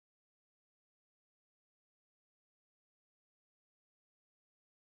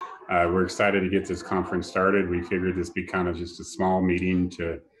We're excited to get this conference started. We figured this would be kind of just a small meeting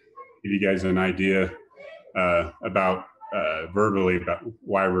to give you guys an idea about verbally about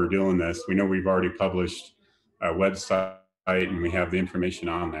why we're doing this. We know we've already published a website and we have the information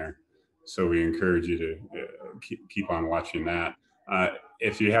on there. So we encourage you to keep on watching that.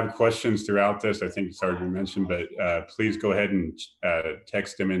 If you have questions throughout this, I think it's already been mentioned, but please go ahead and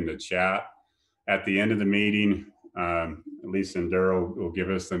text them in the chat. At the end of the meeting, Lisa and Daryl will give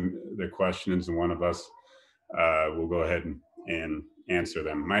us the questions, and one of us will go ahead and answer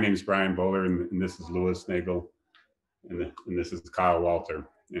them. My name is Brian Bowler, and this is Lewis Nagel, and this is Kyle Walter,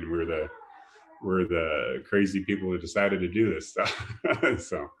 and we're the crazy people who decided to do this stuff.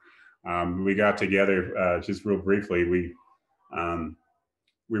 So we got together just real briefly. We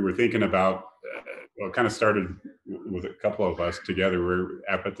were thinking about well, it kind of started with a couple of us together. We're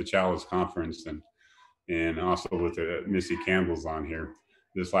up at the Chalice Conference and also with Missy Campbell's on here.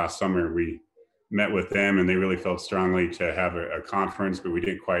 This last summer, we met with them and they really felt strongly to have a conference, but we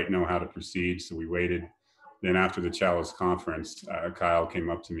didn't quite know how to proceed. So we waited. Then after the Chalice Conference, Kyle came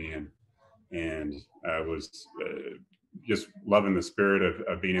up to me and was just loving the spirit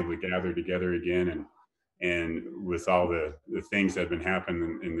of being able to gather together again. And with all the things that have been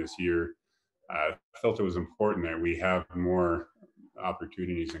happening in this year, I felt it was important that we have more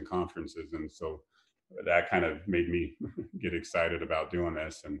opportunities and conferences. And so that kind of made me get excited about doing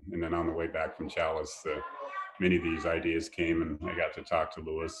this. And then on the way back from Chalice, many of these ideas came and I got to talk to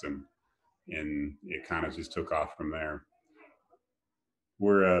Lewis and it kind of just took off from there.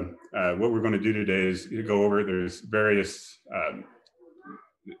 What we're going to do today is go over, there's various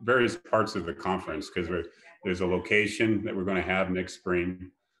parts of the conference because there's a location that we're going to have next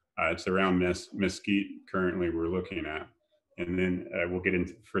spring. It's around Mesquite currently we're looking at. And then we'll get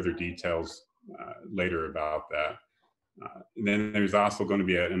into further details later about that. And then there's also going to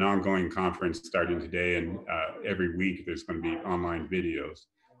be an ongoing conference starting today, and every week there's going to be online videos.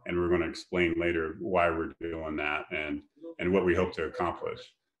 And we're going to explain later why we're doing that and what we hope to accomplish.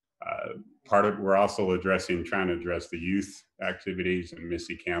 We're also trying to address the youth activities, and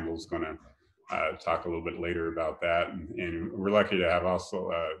Missy Campbell's going to talk a little bit later about that. And we're lucky to have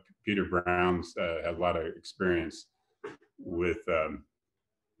also Peter Brown's has a lot of experience with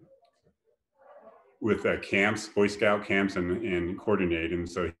camps, Boy Scout camps, and coordinating.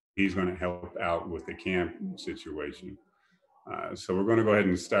 So he's going to help out with the camp situation. So we're going to go ahead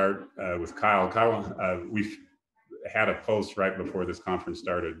and start with Kyle. Kyle, we've had a post right before this conference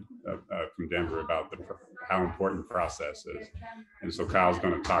started from Denver about how important process is. And so Kyle's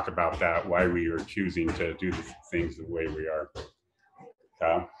going to talk about that, why we are choosing to do the things the way we are.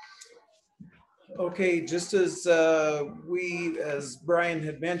 Kyle? Okay, just as Brian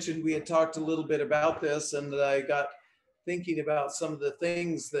had mentioned, we had talked a little bit about this, and I got thinking about some of the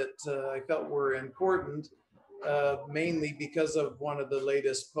things that I felt were important, mainly because of one of the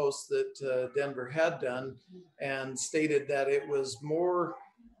latest posts that Denver had done and stated that it was more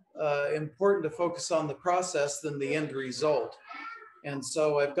important to focus on the process than the end result. And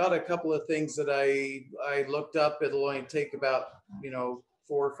so I've got a couple of things that I looked up. It'll only take about 4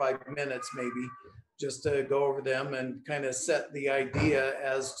 or 5 minutes maybe, just to go over them and kind of set the idea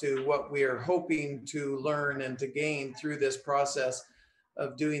as to what we are hoping to learn and to gain through this process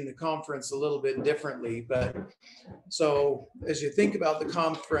of doing the conference a little bit differently. But so as you think about the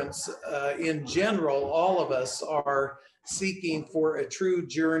conference, in general, all of us are seeking for a true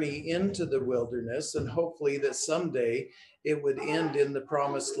journey into the wilderness, and hopefully that someday it would end in the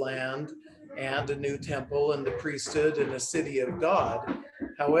promised land and a new temple and the priesthood and a city of God.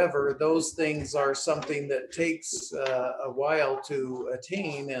 However, those things are something that takes a while to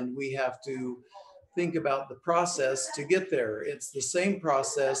attain, and we have to think about the process to get there. It's the same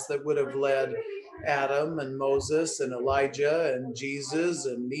process that would have led Adam and Moses and Elijah and Jesus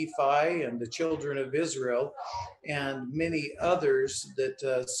and Nephi and the children of Israel and many others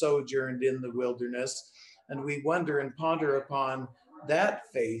that sojourned in the wilderness. And we wonder and ponder upon that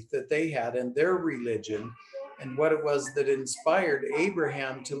faith that they had and their religion, and what it was that inspired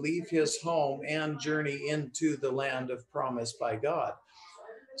Abraham to leave his home and journey into the land of promise by God.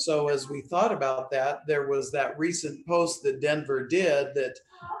 So as we thought about that, there was that recent post that Denver did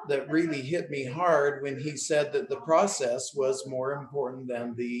that really hit me hard when he said that the process was more important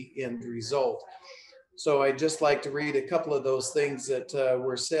than the end result. So I'd just like to read a couple of those things that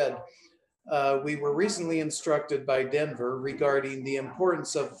were said. We were recently instructed by Denver regarding the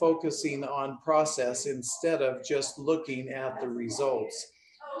importance of focusing on process instead of just looking at the results.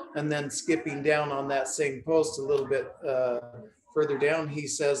 And then skipping down on that same post a little bit further down, he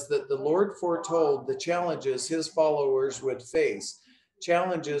says that the Lord foretold the challenges his followers would face,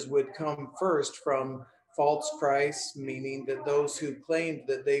 challenges would come first from false Christs, meaning that those who claimed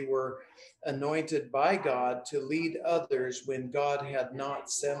that they were anointed by God to lead others when God had not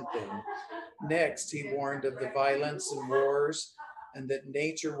sent them. Next, he warned of the violence and wars, and that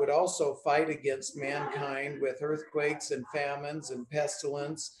nature would also fight against mankind with earthquakes and famines and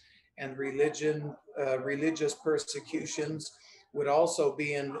pestilence, and religious persecutions would also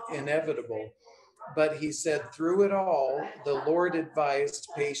be inevitable. But he said, through it all, the Lord advised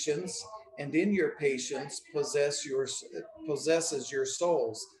patience, and in your patience possesses your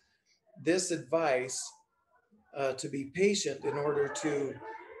souls. This advice to be patient in order to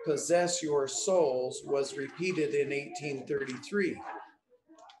possess your souls was repeated in 1833,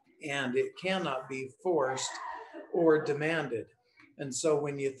 and it cannot be forced or demanded. And so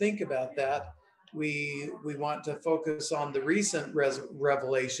when you think about that, we want to focus on the recent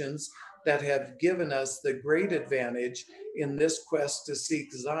revelations that have given us the great advantage in this quest to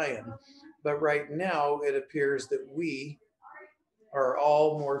seek Zion. But right now, it appears that we are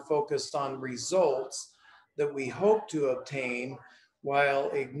all more focused on results that we hope to obtain while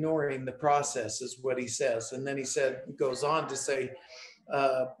ignoring the process, is what he says. And then goes on to say,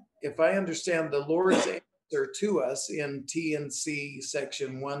 if I understand the Lord's answer to us in T&C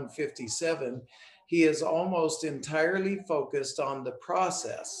section 157, he is almost entirely focused on the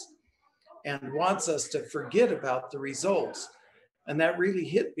process and wants us to forget about the results. And that really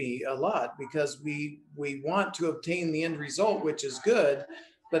hit me a lot, because we want to obtain the end result, which is good,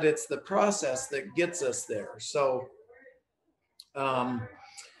 but it's the process that gets us there. So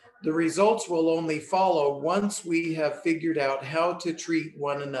the results will only follow once we have figured out how to treat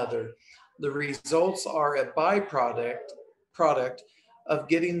one another. The results are a product of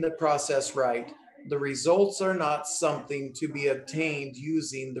getting the process right. The results are not something to be obtained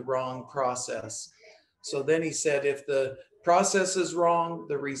using the wrong process. So then he said, if the process is wrong,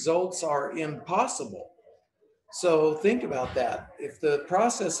 the results are impossible. So think about that. If the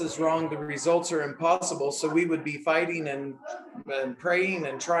process is wrong, the results are impossible. So we would be fighting and praying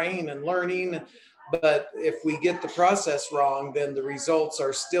and trying and learning. But if we get the process wrong, then the results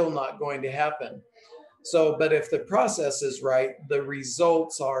are still not going to happen. So, but if the process is right, the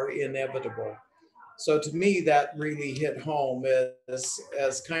results are inevitable. So to me, that really hit home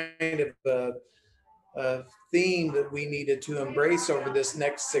as kind of a theme that we needed to embrace over this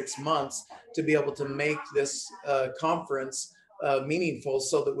next 6 months to be able to make this conference meaningful,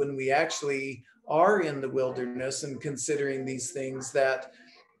 so that when we actually are in the wilderness and considering these things, that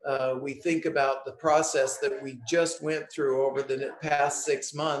we think about the process that we just went through over the past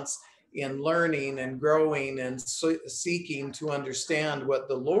 6 months in learning and growing and seeking to understand what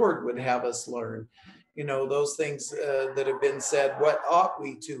the Lord would have us learn. You know, those things that have been said, what ought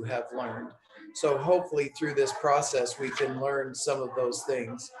we to have learned? So hopefully through this process, we can learn some of those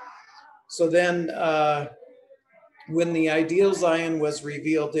things. So then when the ideal Zion was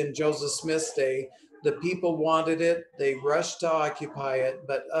revealed in Joseph Smith's day, the people wanted it, they rushed to occupy it,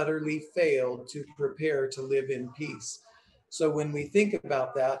 but utterly failed to prepare to live in peace. So when we think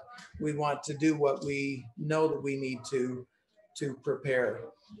about that, we want to do what we know that we need to prepare.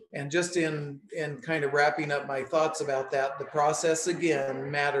 And just in kind of wrapping up my thoughts about that, the process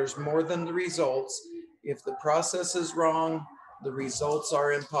again matters more than the results. If the process is wrong, the results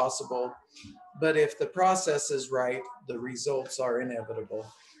are impossible. But if the process is right, the results are inevitable.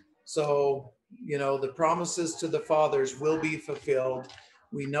 So, you know, the promises to the fathers will be fulfilled.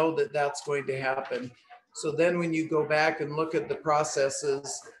 We know that that's going to happen. So then when you go back and look at the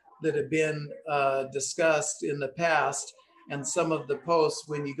processes that have been discussed in the past, and some of the posts,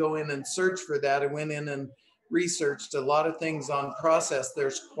 when you go in and search for that, I went in and researched a lot of things on process.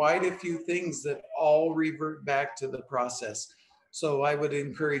 There's quite a few things that all revert back to the process. So I would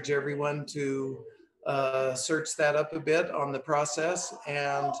encourage everyone to search that up a bit on the process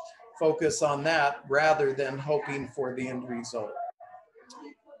and focus on that rather than hoping for the end result.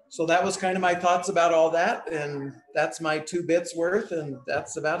 So that was kind of my thoughts about all that. And that's my 2 bits worth, and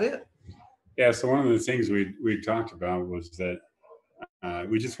that's about it. Yeah, so one of the things we talked about was that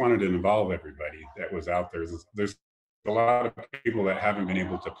we just wanted to involve everybody that was out there. There's a lot of people that haven't been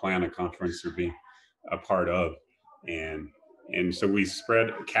able to plan a conference or be a part of, and so we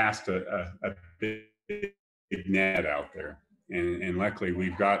cast a big net out there, and luckily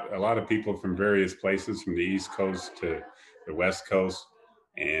we've got a lot of people from various places, from the East Coast to the West Coast,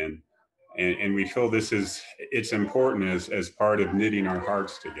 and we feel it's important as part of knitting our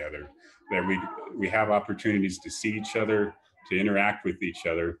hearts together, that we have opportunities to see each other, to interact with each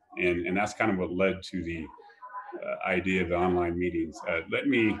other, and that's kind of what led to the idea of the online meetings. Let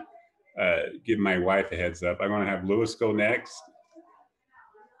me give my wife a heads up. I'm going to have Louis go next,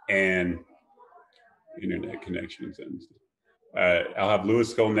 and internet connections. And I'll have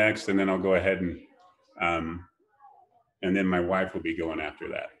Lewis go next, and then I'll go ahead and then my wife will be going after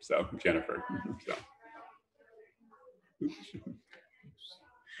that. So Jennifer. So.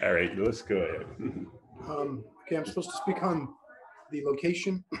 All right, let's go ahead. Okay, I'm supposed to speak on the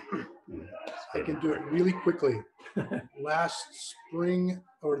location. I can do it really quickly. Last spring,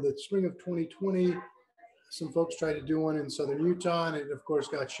 or the spring of 2020, some folks tried to do one in southern Utah, and it of course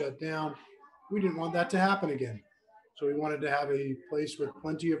got shut down. We didn't want that to happen again. So we wanted to have a place with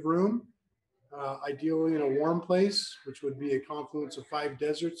plenty of room, ideally in a warm place, which would be a confluence of 5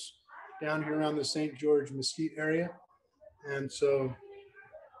 deserts down here around the St. George Mesquite area.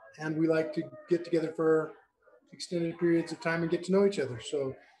 And we like to get together for extended periods of time and get to know each other.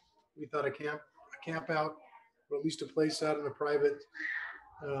 So we thought a camp out, or at least a place out in a private,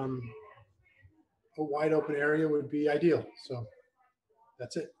 a wide open area would be ideal. So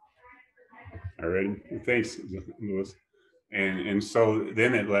that's it. All right, thanks, Lewis. And so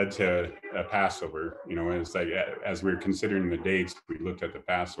then it led to a Passover. It's like as we were considering the dates, we looked at the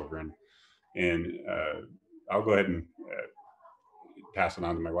Passover, and I'll go ahead and pass it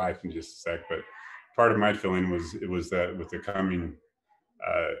on to my wife in just a sec. But part of my feeling was that with the coming,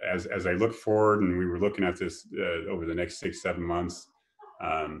 as I look forward, and we were looking at this over the next 6-7 months,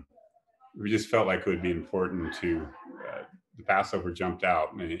 we just felt like it would be important to the Passover jumped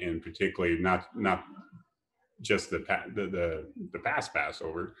out, and particularly not just the past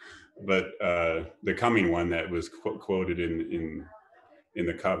Passover, but the coming one that was quoted in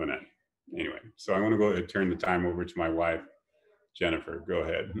the covenant. Anyway, so I want to go ahead and turn the time over to my wife, Jennifer. Go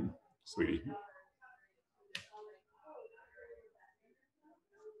ahead, sweetie.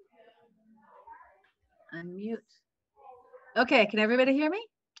 Unmute. Okay, can everybody hear me?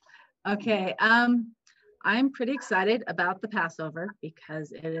 Okay, I'm pretty excited about the Passover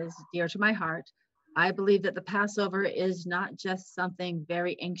because it is dear to my heart. I believe that the Passover is not just something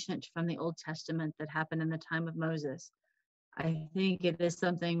very ancient from the Old Testament that happened in the time of Moses. I think it is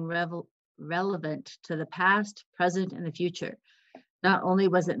something relevant to the past, present, and the future. Not only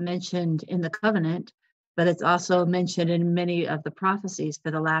was it mentioned in the covenant, but it's also mentioned in many of the prophecies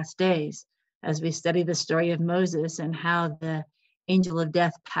for the last days. As we study the story of Moses and how the angel of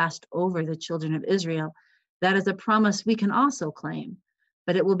death passed over the children of Israel, that is a promise we can also claim,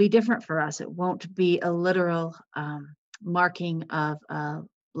 but it will be different for us. It won't be a literal marking of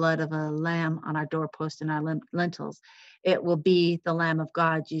blood of a lamb on our doorpost and our lintels. It will be the Lamb of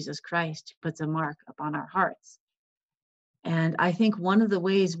God, Jesus Christ, who puts a mark upon our hearts. And I think one of the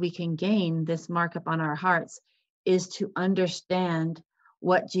ways we can gain this mark upon our hearts is to understand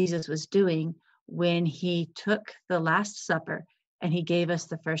what Jesus was doing when he took the Last Supper and he gave us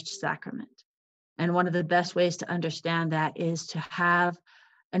the first sacrament. And one of the best ways to understand that is to have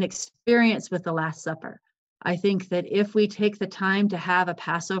an experience with the Last Supper. I think that if we take the time to have a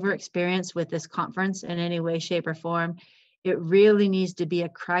Passover experience with this conference in any way, shape, or form, it really needs to be a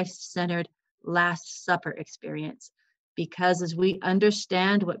Christ-centered Last Supper experience. Because as we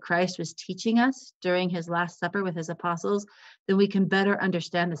understand what Christ was teaching us during his Last Supper with his apostles, then we can better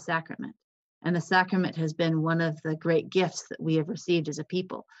understand the sacrament. And the sacrament has been one of the great gifts that we have received as a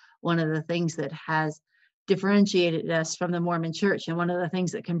people, one of the things that has differentiated us from the Mormon Church, and one of the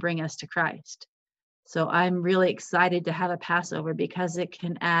things that can bring us to Christ. So I'm really excited to have a Passover because it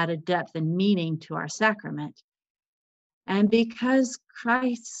can add a depth and meaning to our sacrament. And because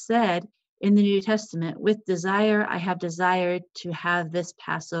Christ said in the New Testament, with desire, I have desired to have this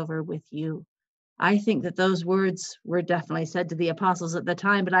Passover with you. I think that those words were definitely said to the apostles at the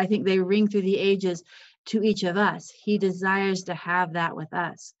time, but I think they ring through the ages to each of us. He desires to have that with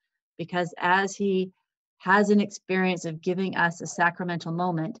us because as he has an experience of giving us a sacramental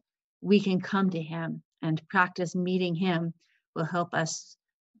moment, we can come to him, and practice meeting him will help us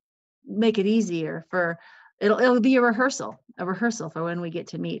make it easier for it'll be a rehearsal for when we get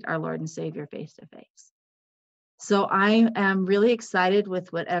to meet our Lord and Savior face to face. So I am really excited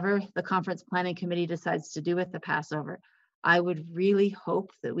with whatever the conference planning committee decides to do with the Passover. I would really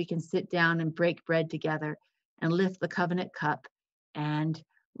hope that we can sit down and break bread together and lift the covenant cup, and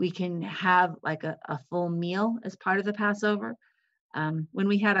we can have like a full meal as part of the Passover. When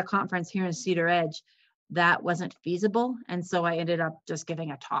we had a conference here in Cedar Edge, that wasn't feasible. And so I ended up just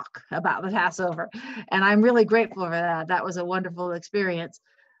giving a talk about the Passover. And I'm really grateful for that. That was a wonderful experience.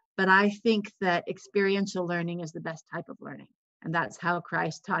 But I think that experiential learning is the best type of learning. And that's how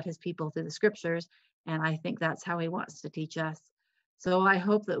Christ taught his people through the scriptures. And I think that's how he wants to teach us. So I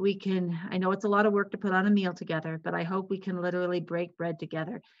hope that we can, I know it's a lot of work to put on a meal together, but I hope we can literally break bread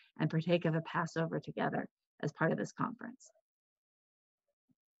together and partake of a Passover together as part of this conference.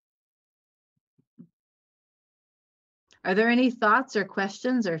 Are there any thoughts or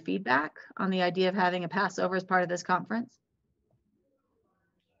questions or feedback on the idea of having a Passover as part of this conference?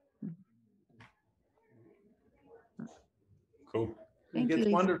 Cool. I Thank think you, it's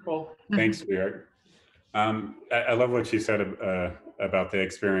Lisa. wonderful. Thanks, sweetheart. I love what you said about the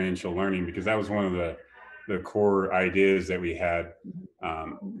experiential learning, because that was one of the core ideas that we had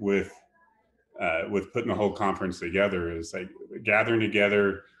with putting the whole conference together, is like gathering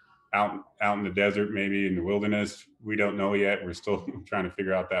together out in the desert, maybe in the wilderness. We don't know yet. We're still trying to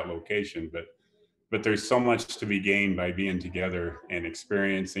figure out that location, but there's so much to be gained by being together and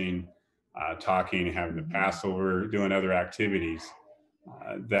experiencing, talking, having the Passover, doing other activities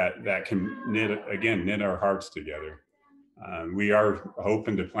that can knit our hearts together. We are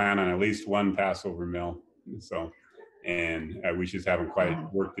hoping to plan on at least one Passover meal. So, and we just haven't quite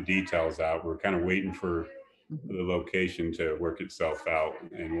worked the details out. We're kind of waiting for the location to work itself out,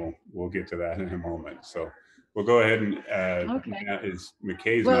 and we'll get to that in a moment. So we'll go ahead and Okay. is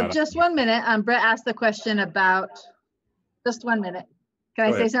McKay's Well, not just 1 minute. Brett asked the question about, just 1 minute. Can Go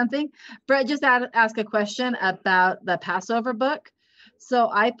I say ahead. something? Brett just asked a question about the Passover book. So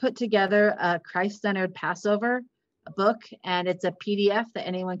I put together a Christ-centered Passover book, and it's a PDF that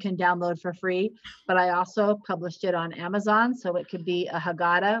anyone can download for free. But I also published it on Amazon, so it could be a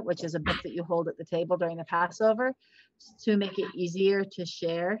Haggadah, which is a book that you hold at the table during the Passover, to make it easier to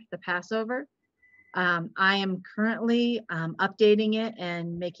share the Passover. I am currently updating it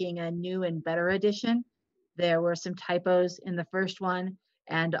and making a new and better edition. There were some typos in the first one.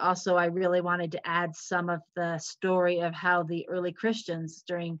 And also, I really wanted to add some of the story of how the early Christians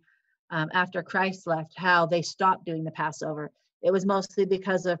after Christ left, how they stopped doing the Passover. It was mostly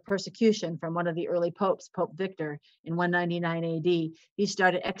because of persecution from one of the early popes, Pope Victor, in 199 AD. He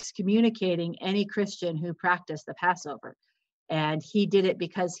started excommunicating any Christian who practiced the Passover. And he did it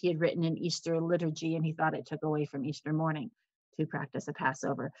because he had written an Easter liturgy, and he thought it took away from Easter morning to practice a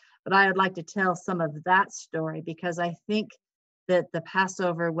Passover. But I would like to tell some of that story, because I think that the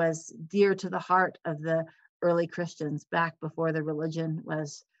Passover was dear to the heart of the early Christians back before the religion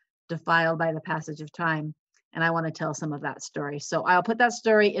was defiled by the passage of time. And I want to tell some of that story. So I'll put that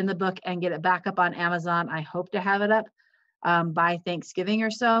story in the book and get it back up on Amazon. I hope to have it up by Thanksgiving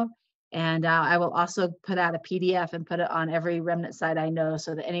or so. And I will also put out a PDF and put it on every remnant site I know,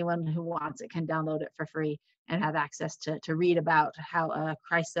 so that anyone who wants it can download it for free and have access to read about how a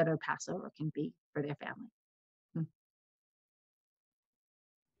Christ-centered Passover can be for their family.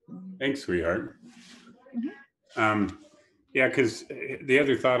 Thanks, sweetheart. Yeah, because the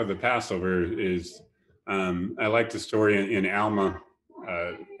other thought of the Passover is, I like the story in Alma,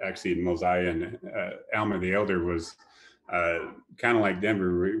 actually in Mosiah, and Alma the elder was kind of like Denver,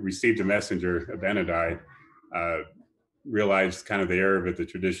 received a messenger, Abinadi, realized kind of the error of the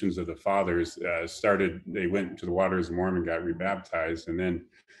traditions of the fathers, they went to the waters of Mormon, got rebaptized, and then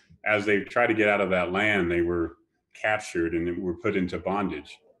as they tried to get out of that land, they were captured and were put into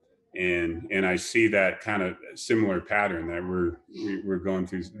bondage. And I see that kind of similar pattern, that we're going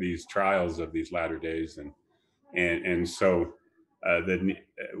through these trials of these latter days, and so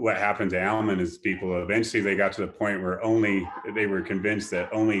what happened to Alman is people eventually they got to the point where they were convinced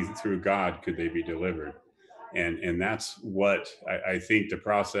that only through God could they be delivered, and that's what I think the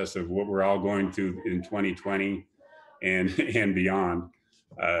process of what we're all going through in 2020 and beyond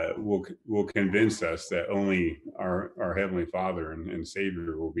will convince us that only our Heavenly Father and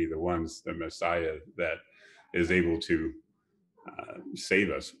Savior will be the Messiah that is able to save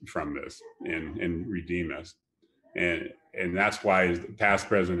us from this and redeem us. And that's why past,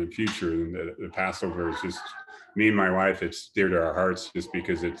 present, and future, and the Passover is just, me and my wife, it's dear to our hearts just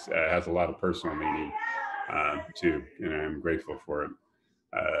because it has a lot of personal meaning too, and I'm grateful for it.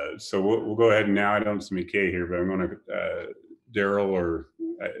 So we'll go ahead and now, I don't see McKay here, but I'm going to, Daryl, or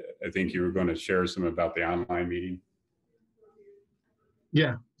I think you were going to share some about the online meeting.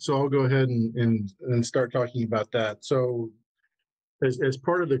 Yeah, so I'll go ahead and start talking about that. So as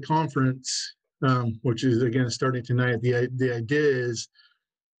part of the conference, which is again starting tonight, the idea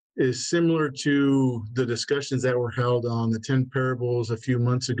is similar to the discussions that were held on the 10 parables a few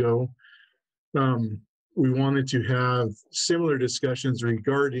months ago. We wanted to have similar discussions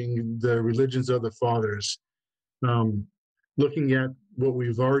regarding the religions of the fathers, looking at what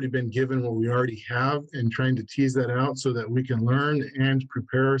we've already been given, what we already have, and trying to tease that out so that we can learn and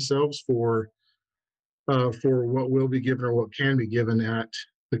prepare ourselves for what will be given or what can be given at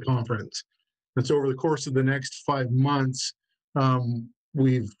the conference. And so over the course of the next 5 months,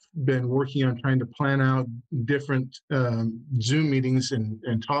 we've been working on trying to plan out different Zoom meetings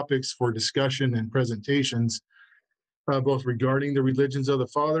and topics for discussion and presentations, both regarding the religions of the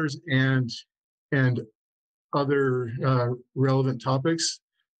fathers and other relevant topics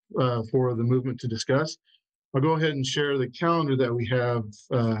for the movement to discuss. I'll go ahead and share the calendar that we have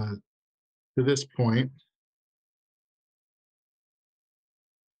to this point.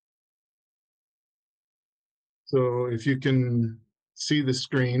 So if you can see the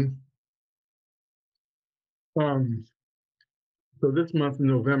screen. So this month in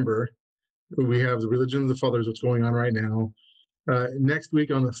November, we have the Religion of the Fathers, what's going on right now. Next week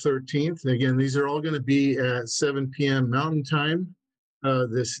on the 13th, again, these are all going to be at 7 p.m. Mountain Time,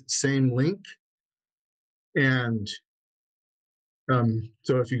 this same link. And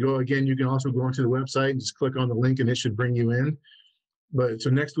so if you go again, you can also go onto the website and just click on the link and it should bring you in. But so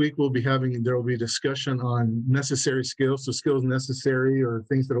next week there will be a discussion on necessary skills. So skills necessary or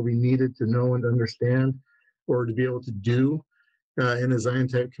things that will be needed to know and understand or to be able to do in the Zion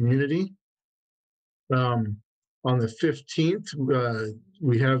Tech community. On the 15th,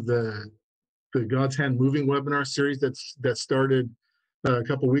 we have the God's Hand Moving webinar series that started a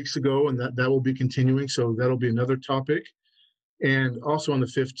couple weeks ago, and that will be continuing. So that'll be another topic. And also on the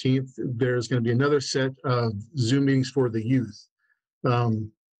 15th, there's going to be another set of Zoom meetings for the youth.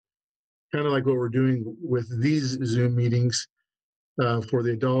 Kind of like what we're doing with these Zoom meetings for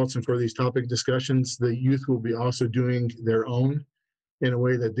the adults and for these topic discussions, the youth will be also doing their own in a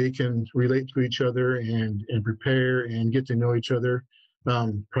way that they can relate to each other and prepare and get to know each other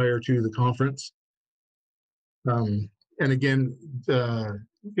prior to the conference. And again, the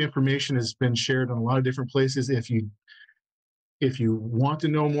information has been shared on a lot of different places. If you want to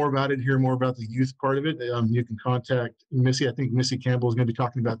know more about it, hear more about the youth part of it, you can contact Missy. I think Missy Campbell is going to be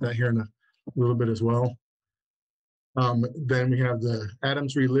talking about that here in a little bit as well. Then we have the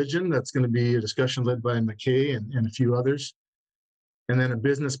Adams Religion. That's going to be a discussion led by McKay and a few others. And then a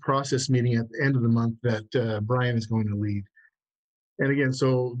business process meeting at the end of the month that Brian is going to lead. And again,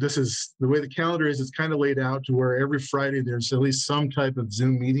 so this is the way the calendar is. It's kind of laid out to where every Friday there's at least some type of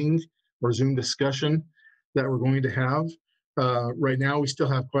Zoom meeting or Zoom discussion that we're going to have. Right now, we still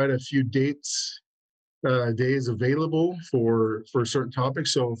have quite a few days available for certain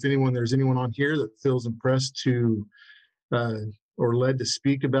topics. So if there's anyone on here that feels impressed to or led to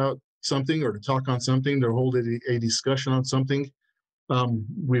speak about something or to talk on something, to hold a discussion on something,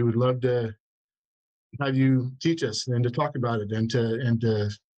 we would love to have you teach us and to talk about it and to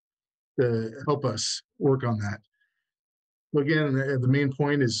help us work on that. So again, the main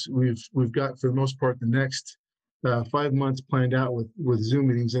point is we've got, for the most part, the next 5 months planned out with Zoom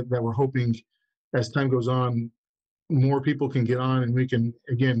meetings that we're hoping, as time goes on, more people can get on and we can,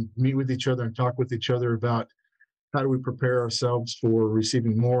 again, meet with each other and talk with each other about how do we prepare ourselves for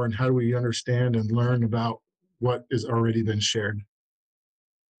receiving more and how do we understand and learn about what has already been shared.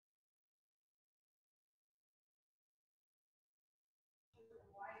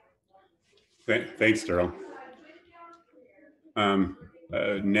 Thanks, Daryl.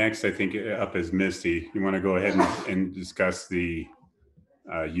 Next, I think up is Misty. You want to go ahead and discuss the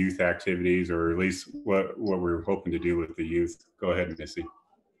youth activities, or at least what we're hoping to do with the youth. Go ahead, Misty.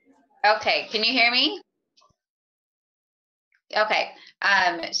 Okay, can you hear me? Okay,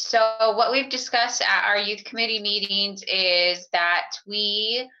 so what we've discussed at our youth committee meetings is that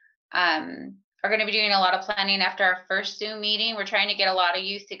we are going to be doing a lot of planning after our first Zoom meeting. We're trying to get a lot of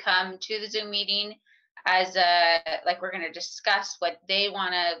youth to come to the Zoom meeting as like we're going to discuss what they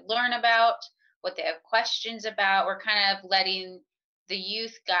want to learn about, what they have questions about. We're kind of letting the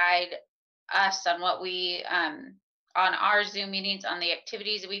youth guide us on what we on our Zoom meetings, on the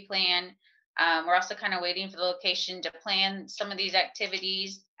activities that we plan. We're also kind of waiting for the location to plan some of these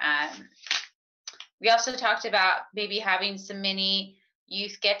activities. We also talked about maybe having some mini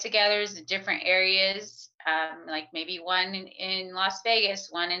youth get-togethers in different areas, like maybe one in Las Vegas,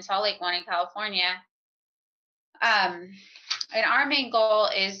 one in Salt Lake, one in California. And our main goal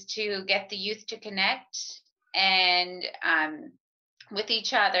is to get the youth to connect and with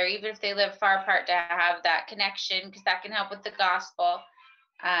each other, even if they live far apart, to have that connection, because that can help with the gospel,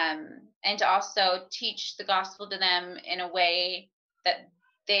 and to also teach the gospel to them in a way that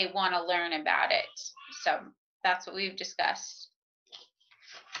they want to learn about it. So that's what we've discussed.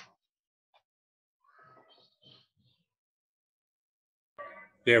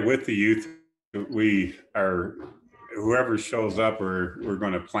 Yeah, with the youth, we are, whoever shows up, we're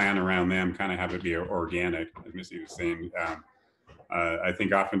going to plan around them, kind of have it be organic, as Missy was saying. I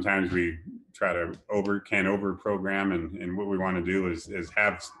think oftentimes we try to over program, and what we want to do is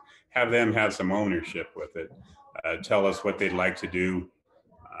have them have some ownership with it. Tell us what they'd like to do.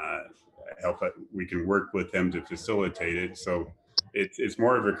 We can work with them to facilitate it. So it's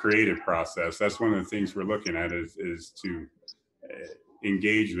more of a creative process. That's one of the things we're looking at is to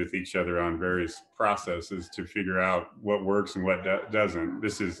engage with each other on various processes to figure out what works and what doesn't.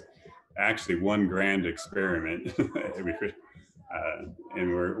 This is actually one grand experiment.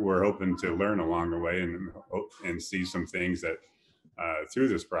 And we're hoping to learn along the way and see some things that through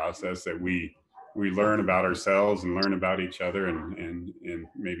this process that we learn about ourselves and learn about each other and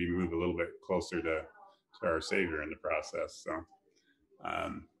maybe move a little bit closer to our Savior in the process. So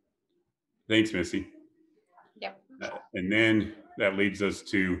thanks, Missy. Yep. And then that leads us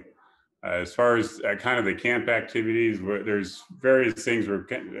to as far as kind of the camp activities, there's various things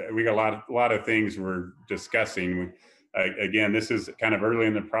we got a lot of things we're discussing. Again, this is kind of early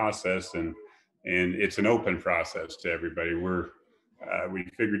in the process, and it's an open process to everybody. We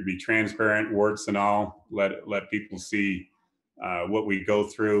figured to be transparent, warts and all, let people see what we go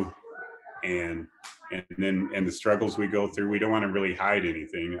through and the struggles we go through. We don't want to really hide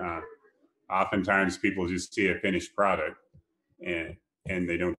anything. Oftentimes people just see a finished product and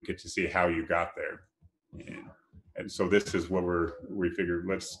they don't get to see how you got there. And so this is what we figured,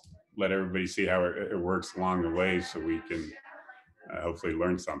 let's let everybody see how it works along the way so we can hopefully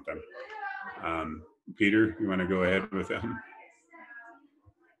learn something. Peter, you want to go ahead with that?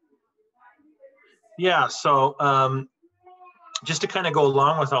 Yeah, so just to kind of go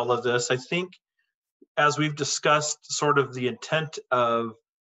along with all of this, I think as we've discussed sort of the intent of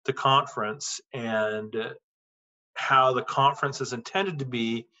the conference and how the conference is intended to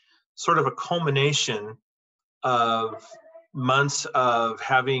be sort of a culmination of months of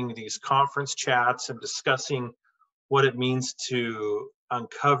having these conference chats and discussing what it means to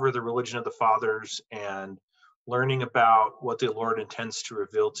uncover the religion of the fathers and learning about what the Lord intends to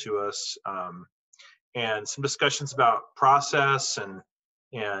reveal to us, and some discussions about process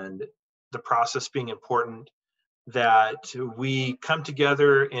and the process being important, that we come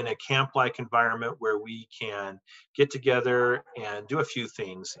together in a camp-like environment where we can get together and do a few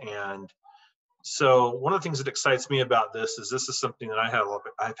things. And so one of the things that excites me about this is something that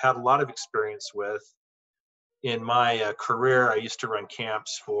I've had a lot of experience with in my career. I used to run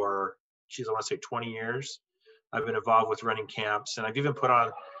camps for, I want to say 20 years. I've been involved with running camps, and I've even put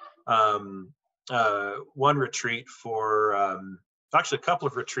on one retreat for, actually a couple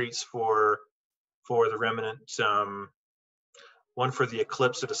of retreats for the remnant, one for the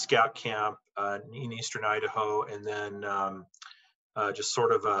Eclipse at a scout camp in Eastern Idaho, and then just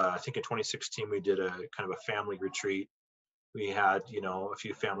sort of, I think in 2016, we did a kind of a family retreat. We had, a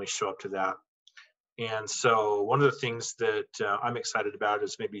few families show up to that. And so one of the things that I'm excited about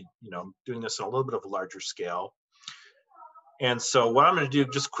is maybe, doing this on a little bit of a larger scale. And so what I'm going to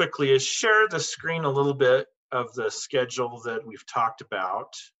do just quickly is share the screen a little bit of the schedule that we've talked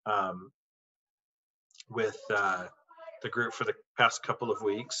about with the group for the past couple of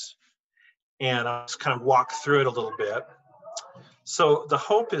weeks. And I'll just kind of walk through it a little bit. So the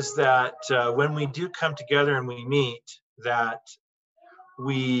hope is that when we do come together and we meet, that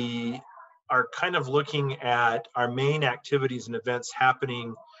we are kind of looking at our main activities and events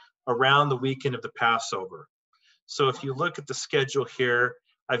happening around the weekend of the Passover. So if you look at the schedule here,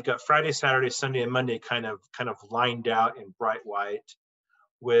 I've got Friday, Saturday, Sunday, and Monday kind of lined out in bright white,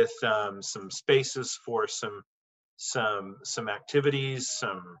 with some spaces for some activities,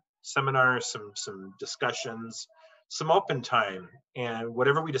 some seminars, some discussions, some open time, and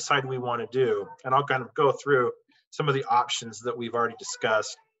whatever we decide we want to do. And I'll kind of go through some of the options that we've already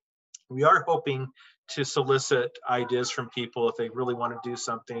discussed. We are hoping to solicit ideas from people if they really want to do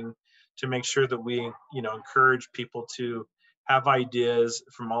something, to make sure that we, encourage people to have ideas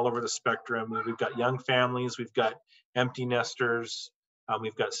from all over the spectrum. We've got young families, we've got empty nesters,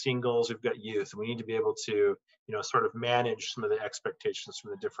 we've got singles, we've got youth, and we need to be able to, sort of manage some of the expectations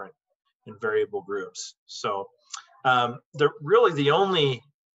from the different and variable groups. So the only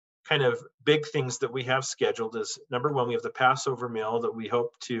kind of big things that we have scheduled is, number one, we have the Passover meal that we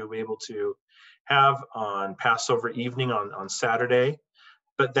hope to be able to have on Passover evening on Saturday.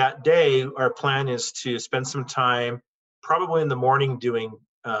 But that day, our plan is to spend some time, probably in the morning, doing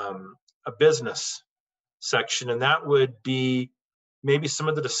a business section, and that would be maybe some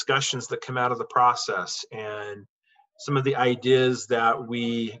of the discussions that come out of the process and some of the ideas that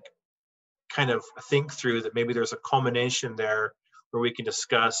we kind of think through, that maybe there's a culmination there where we can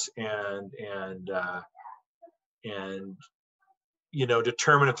discuss and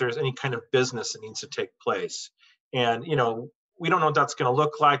determine if there's any kind of business that needs to take place. And, we don't know what that's going to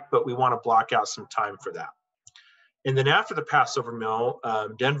look like, but we want to block out some time for that. And then after the Passover meal,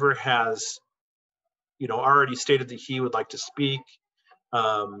 Denver has, already stated that he would like to speak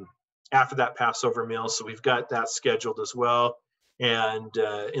after that Passover meal. So we've got that scheduled as well. And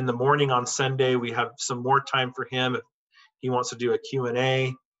in the morning on Sunday, we have some more time for him if he wants to do a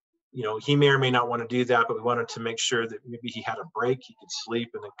Q&A. You know, he may or may not want to do that, but we wanted to make sure that maybe he had a break, he could sleep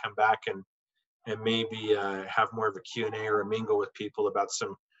and then come back and maybe have more of a Q&A or a mingle with people about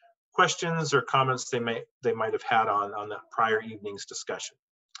some questions or comments they might have had on that prior evening's discussion.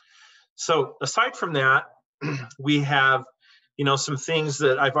 So aside from that, we have, you know, some things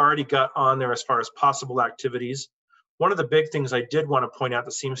that I've already got on there as far as possible activities. One of the big things I did want to point out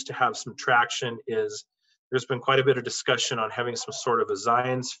that seems to have some traction is there's been quite a bit of discussion on having some sort of a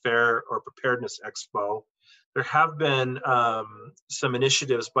Zions Fair or Preparedness Expo. There have been some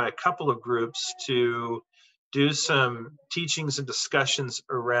initiatives by a couple of groups to do some teachings and discussions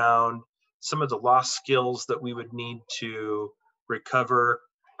around some of the lost skills that we would need to recover.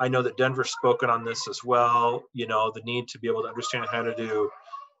 I know that Denver's spoken on this as well, you know, the need to be able to understand how to do,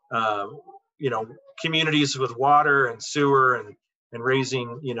 you know, communities with water and sewer and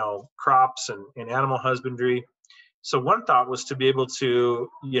raising, you know, crops and animal husbandry. So one thought was to be able to,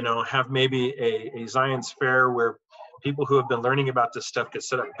 you know, have maybe a Zions Fair where people who have been learning about this stuff could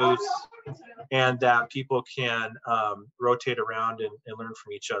set up booths and that people can rotate around and learn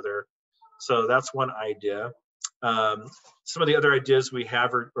from each other. So that's one idea. Some of the other ideas we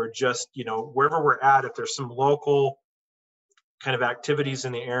have are just, you know, wherever we're at, if there's some local kind of activities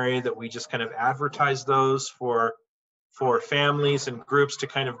in the area that we just kind of advertise those for families and groups to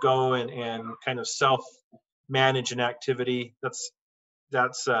kind of go and kind of self-manage an activity. That's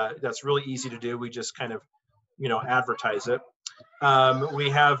really easy to do. We just kind of, you know, advertise it. We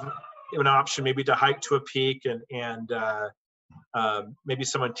have an option maybe to hike to a peak and maybe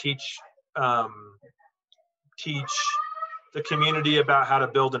someone teach the community about how to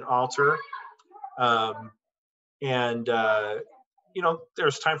build an altar. You know,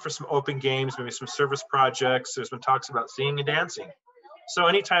 there's time for some open games, maybe some service projects. There's been talks about singing and dancing. So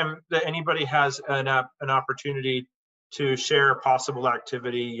anytime that anybody has an opportunity to share a possible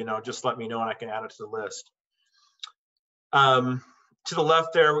activity, you know, just let me know and I can add it to the list. To the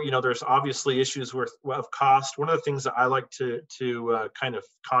left there, you know, there's obviously issues of cost. One of the things that I like to kind of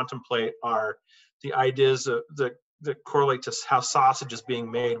contemplate are the ideas that correlate to how sausage is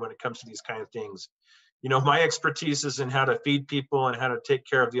being made when it comes to these kind of things. You know, my expertise is in how to feed people and how to take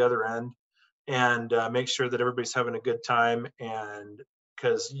care of the other end and make sure that everybody's having a good time. And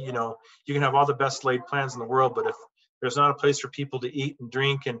because, you know, you can have all the best laid plans in the world, but if there's not a place for people to eat and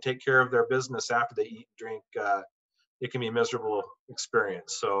drink and take care of their business after they eat and drink, it can be a miserable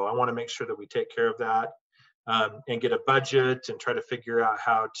experience. So I want to make sure that we take care of that and get a budget and try to figure out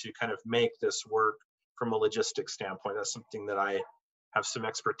how to kind of make this work from a logistics standpoint. That's something that I have some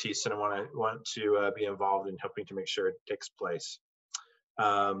expertise in and want to be involved in helping to make sure it takes place.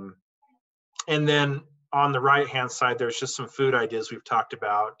 And then on the right-hand side, there's just some food ideas we've talked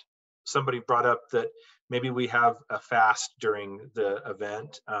about. Somebody brought up that maybe we have a fast during the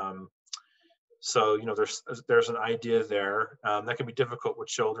event. So, you know, there's an idea there that can be difficult with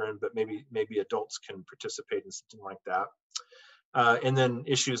children, but maybe adults can participate in something like that. And then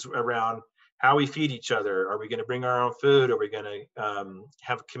issues around how we feed each other. Are we going to bring our own food? Are we going to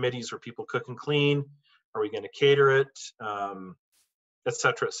have committees where people cook and clean? Are we going to cater it? Et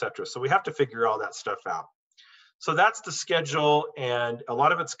cetera, et cetera. So we have to figure all that stuff out. So that's the schedule, and a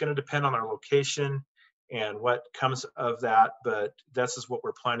lot of it's going to depend on our location and what comes of that, but this is what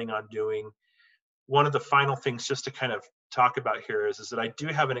we're planning on doing. One of the final things just to kind of talk about here is that I do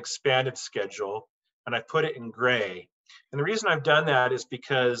have an expanded schedule, and I put it in gray. And the reason I've done that is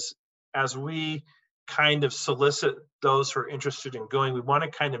because as we kind of solicit those who are interested in going, we want to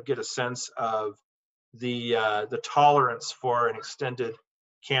kind of get a sense of the tolerance for an extended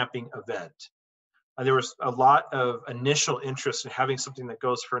camping event. There was a lot of initial interest in having something that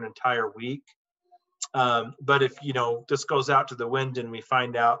goes for an entire week. But if, you know, this goes out to the wind and we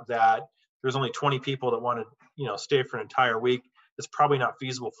find out that there's only 20 people that want to, you know, stay for an entire week, it's probably not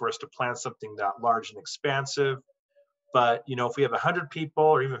feasible for us to plan something that large and expansive. But, you know, if we have 100 people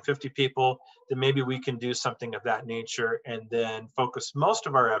or even 50 people, then maybe we can do something of that nature and then focus most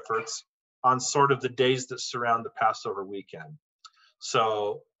of our efforts on sort of the days that surround the Passover weekend.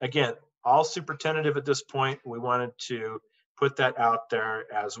 So again, all super tentative at this point. We wanted to put that out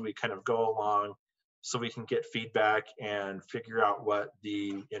there as we kind of go along so we can get feedback and figure out what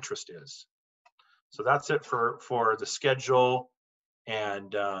the interest is. So that's it for the schedule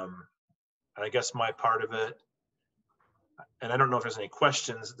and I guess my part of it. And I don't know if there's any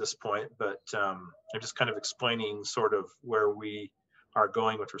questions at this point, but I'm just kind of explaining sort of where we are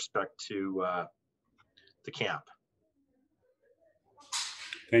going with respect to the camp.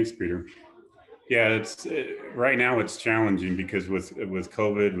 Thanks, Peter. Yeah, it's right now it's challenging because with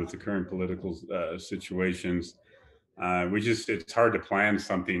COVID, with the current political situations, it's hard to plan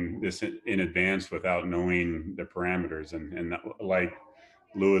something this in advance without knowing the parameters. And like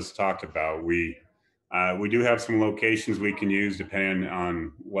Lewis talked about, we do have some locations we can use depending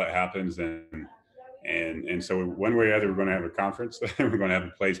on what happens. And so one way or other, we're going to have a conference. We're going to have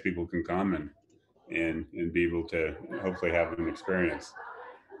a place people can come and be able to hopefully have an experience.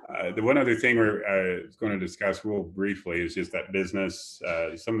 The one other thing we're going to discuss real briefly is just that business.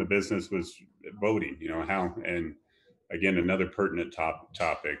 Some of the business was voting, how, and again, another pertinent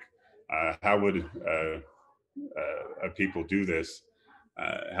topic. How would people do this?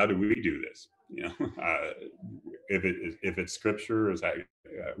 How do we do this? If it's scripture, is that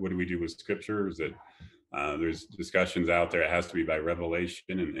what do we do with scripture? Is it there's discussions out there? It has to be by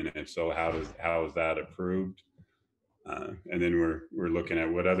revelation, and if so, how is that approved? And then we're looking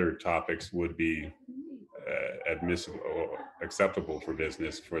at what other topics would be admissible or acceptable for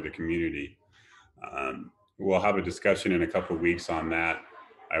business for the community. We'll have a discussion in a couple of weeks on that.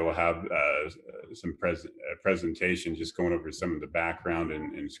 I will have some presentation just going over some of the background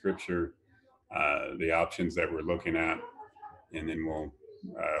in scripture, the options that we're looking at, and then we'll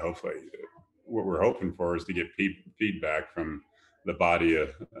hopefully, what we're hoping for is to get feedback from the body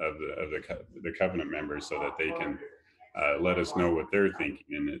of the covenant members so that they can let us know what they're thinking.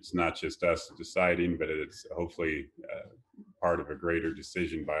 And it's not just us deciding, but it's hopefully part of a greater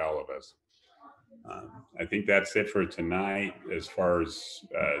decision by all of us. I think that's it for tonight. As far as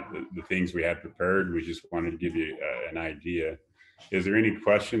the things we had prepared, we just wanted to give you an idea. Is there any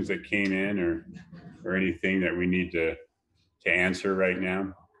questions that came in or anything that we need to answer right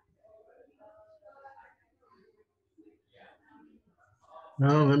now?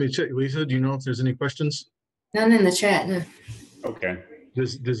 No, let me check. Lisa, do you know if there's any questions? None in the chat, no. Okay.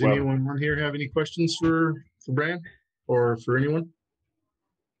 Does anyone on here have any questions for Brian or for anyone?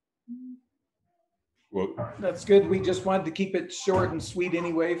 Well, that's good. We just wanted to keep it short and sweet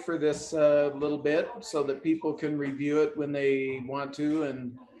anyway for this little bit so that people can review it when they want to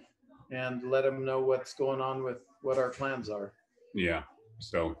and let them know what's going on with what our plans are. Yeah,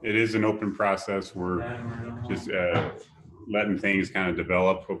 so it is an open process. We're just letting things kind of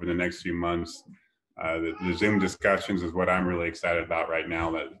develop over the next few months. The Zoom discussions is what I'm really excited about right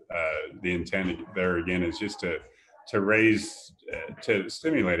now. That the intent there again is just to raise, to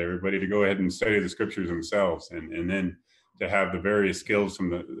stimulate everybody to go ahead and study the scriptures themselves, and then to have the various skills from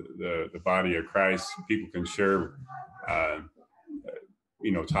the body of Christ. People can share,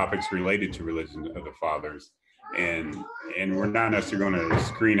 topics related to religion of the fathers, and we're not necessarily going to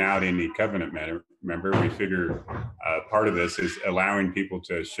screen out any covenant member. We figure part of this is allowing people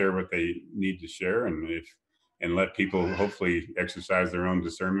to share what they need to share, and let people hopefully exercise their own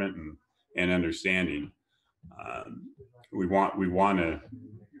discernment and understanding. We want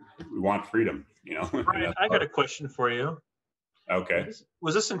freedom, Brian, I got a question for you. Okay.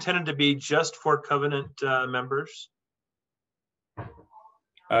 Was this intended to be just for covenant members?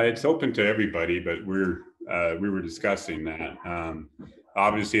 It's open to everybody, but we were discussing that.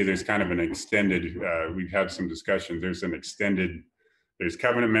 Obviously, there's kind of an extended. We've had some discussions. There's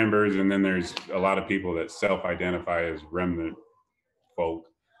covenant members, and then there's a lot of people that self-identify as remnant folk.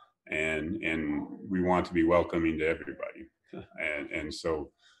 And we want to be welcoming to everybody. And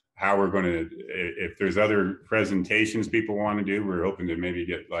so how we're going to, if there's other presentations people want to do, we're hoping to maybe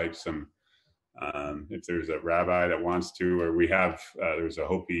get like some, if there's a rabbi that wants to, or we have, there's a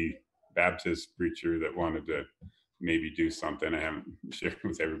Hopi Baptist preacher that wanted to maybe do something. I haven't shared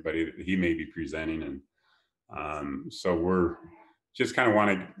with everybody that he may be presenting. And so we're just kind of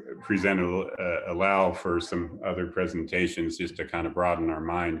want to present, allow for some other presentations just to kind of broaden our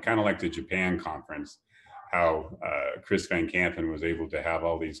mind, kind of like the Japan conference, how Chris Van Kampen was able to have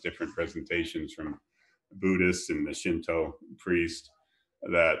all these different presentations from Buddhists and the Shinto priest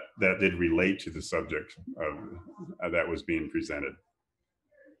that did relate to the subject of that was being presented.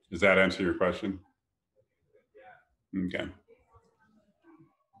 Does that answer your question? Okay.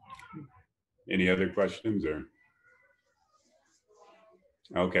 Any other questions or?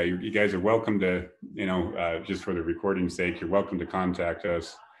 Okay, you guys are welcome to, just for the recording's sake, you're welcome to contact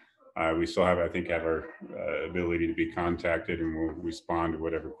us. We still have, I think, our ability to be contacted, and we'll respond to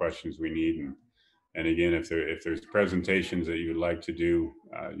whatever questions we need. And again, if there's presentations that you would like to do,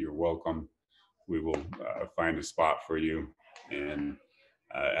 you're welcome. We will find a spot for you and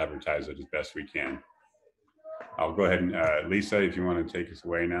advertise it as best we can. I'll go ahead and, Lisa, if you want to take us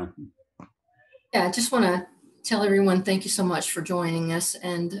away now. Yeah, I just want to tell everyone thank you so much for joining us,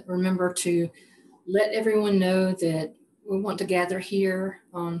 and remember to let everyone know that we want to gather here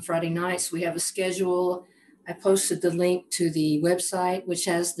on Friday nights. We have a schedule. I posted the link to the website, which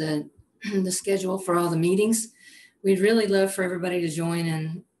has the schedule for all the meetings. we'd really love for everybody to join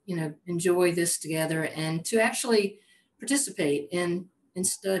and, you know, enjoy this together and to actually participate in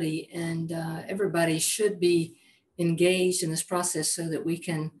study. And everybody should be engaged in this process so that we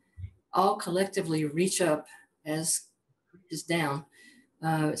can all collectively reach up as is down.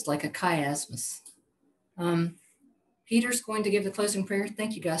 It's like a chiasmus. Peter's going to give the closing prayer.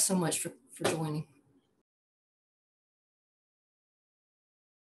 Thank you guys so much for joining.